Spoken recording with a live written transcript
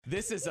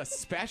This is a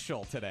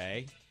special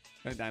today.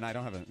 And I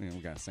don't have a... we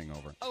got to sing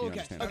over. Oh, You okay.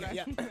 understand? Okay,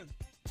 yeah.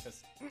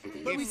 'Cause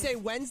But we say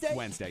Wednesday?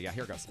 Wednesday, yeah,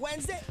 here goes.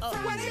 Wednesday? Okay,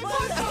 all right.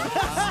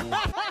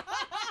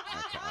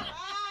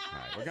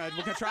 We're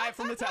gonna try it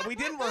from the top. We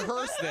didn't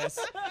rehearse this,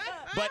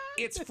 but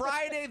it's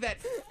Friday that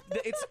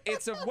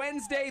it's a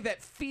Wednesday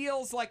that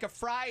feels like a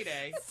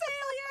Friday.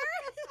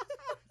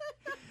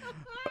 Failure.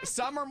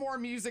 Some are more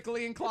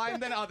musically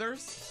inclined than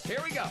others. Here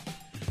we go.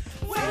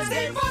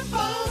 Wednesday fun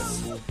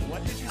balls.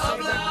 What did you say?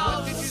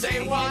 What did you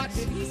say? What?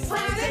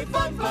 Friday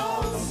fun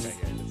balls.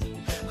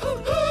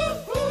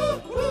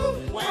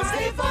 Okay,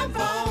 Wednesday fun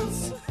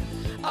balls.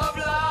 of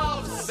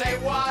love. Say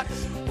what?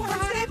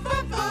 Wednesday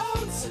fun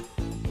balls.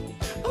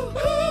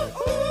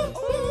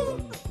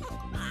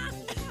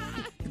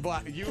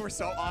 But you were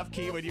so off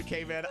key when you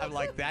came in. I'm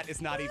like, that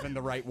is not even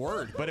the right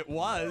word, but it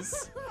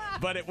was.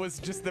 But it was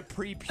just the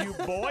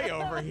pre-pube boy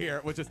over here,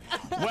 which is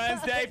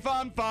Wednesday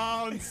fun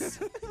phones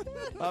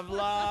of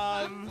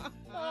love.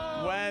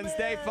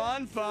 Wednesday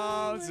fun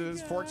phones.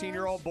 This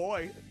 14-year-old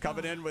boy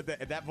coming in with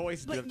that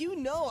voice. But you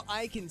know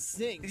I can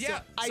sing. Yeah,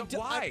 so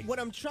why? What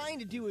I'm trying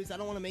to do is I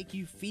don't want to make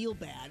you feel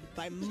bad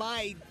by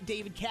my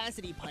David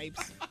Cassidy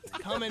pipes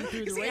coming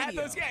through the See,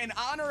 radio. in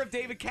honor of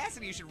David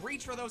Cassidy, you should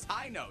reach for those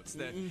high notes.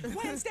 The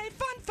Wednesday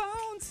fun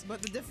phones.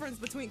 But the difference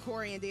between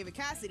Corey and David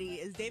Cassidy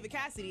is David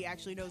Cassidy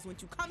actually knows when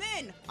to come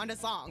in on the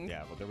song.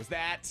 Yeah, well, there was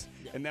that.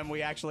 And then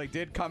we actually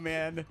did come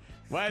in.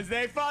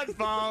 Wednesday fun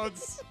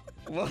phones.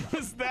 What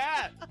was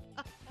that?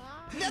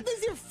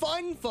 These are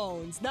fun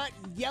phones, not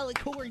yellow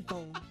Corey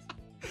phones.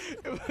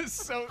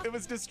 It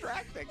was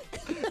distracting.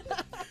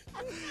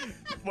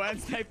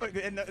 Wednesday,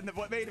 and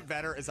what made it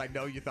better is I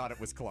know you thought it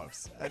was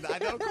close. And I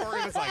know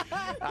Corey was like,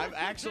 I'm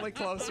actually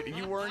close.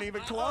 You weren't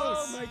even close.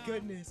 Oh my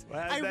goodness.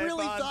 Wednesday I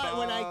really fun thought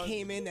when I phones.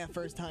 came in that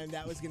first time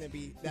that was gonna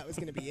be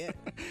it.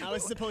 I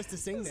was supposed to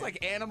sing It's that.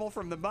 like Animal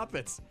from the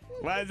Muppets.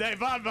 Wednesday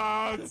fun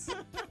phones.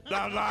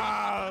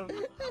 All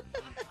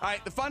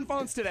right, the fun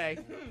phones today.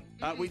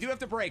 We do have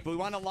to break, but we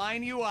want to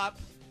line you up.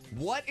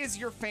 What is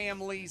your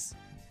family's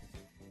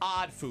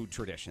odd food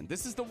tradition?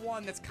 This is the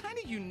one that's kind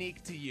of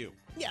unique to you.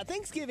 Yeah,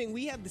 Thanksgiving,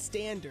 we have the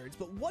standards,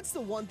 but what's the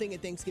one thing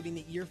at Thanksgiving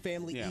that your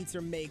family eats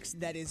or makes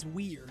that is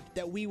weird,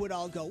 that we would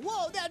all go,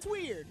 whoa, that's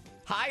weird?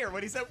 Higher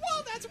when he said,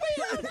 whoa, that's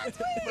weird.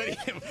 That's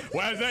weird.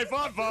 Wednesday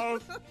fun phone.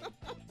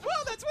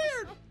 Whoa, that's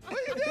weird. What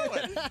are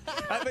you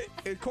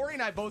doing? Corey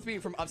and I both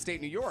being from upstate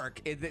New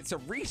York, it's a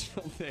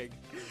regional thing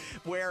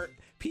where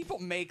people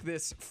make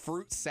this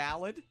fruit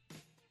salad.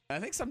 I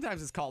think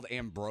sometimes it's called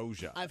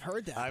ambrosia. I've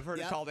heard that. I've heard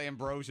it called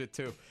ambrosia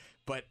too.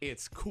 But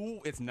it's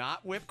cool. It's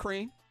not whipped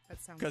cream. That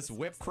sounds Because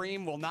whipped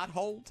cream will not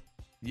hold.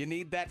 You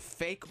need that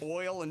fake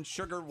oil and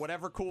sugar,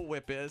 whatever Cool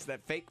Whip is,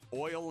 that fake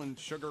oil and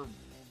sugar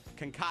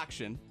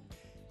concoction.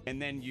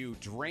 And then you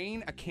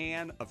drain a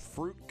can of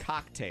fruit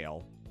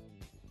cocktail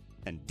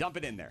and dump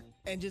it in there.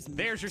 And just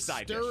There's your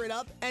side stir dish. it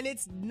up, and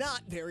it's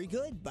not very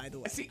good, by the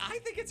way. See, I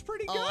think it's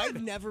pretty good. Oh, I've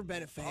never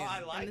been a fan. Oh,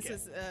 I like And this it.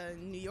 is a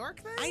New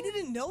York thing? I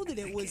didn't know that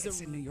it was It's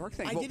a New York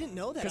thing. I didn't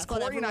know that. Because I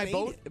thought Corey and I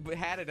everyone ate both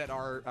had it at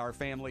our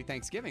family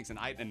Thanksgivings, and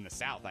in the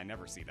South, I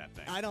never see that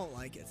thing. I don't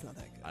like it. It's not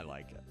that good. I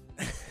like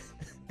it.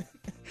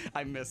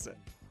 I miss it.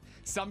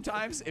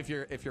 Sometimes, if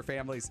your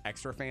family's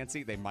extra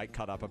fancy, they might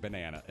cut up a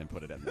banana and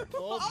put it in there.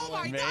 Oh,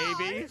 boy.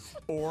 Maybe,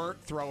 or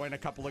throw in a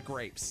couple of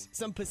grapes.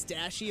 Some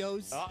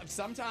pistachios.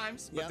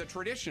 Sometimes, but Yep. the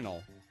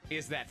traditional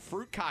is that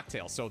fruit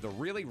cocktail. So the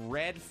really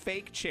red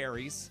fake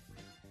cherries,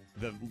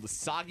 the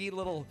soggy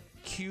little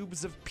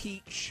cubes of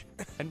peach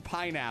and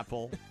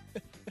pineapple.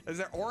 Is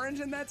there orange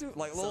in that too?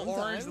 Like little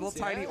orange, Sometimes, little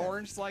tiny yeah.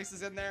 orange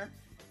slices in there.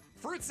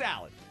 Fruit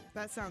salad.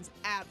 That sounds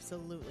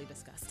absolutely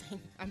disgusting.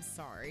 I'm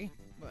sorry.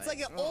 But, It's like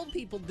an old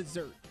people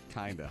dessert.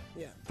 Kinda.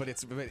 Yeah. But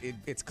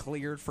it's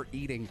cleared for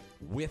eating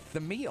with the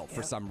meal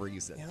for Yep. some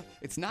reason. Yep.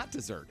 It's not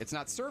dessert. It's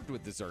not served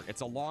with dessert.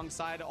 It's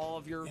alongside all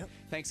of your Yep.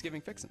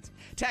 Thanksgiving fixins.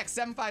 Text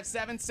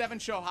 757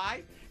 show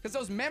high because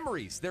those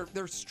memories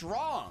they're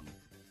strong.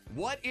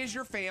 What is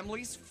your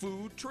family's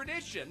food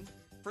tradition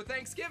for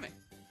Thanksgiving?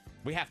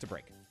 We have to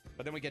break,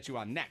 but then we get you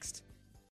on next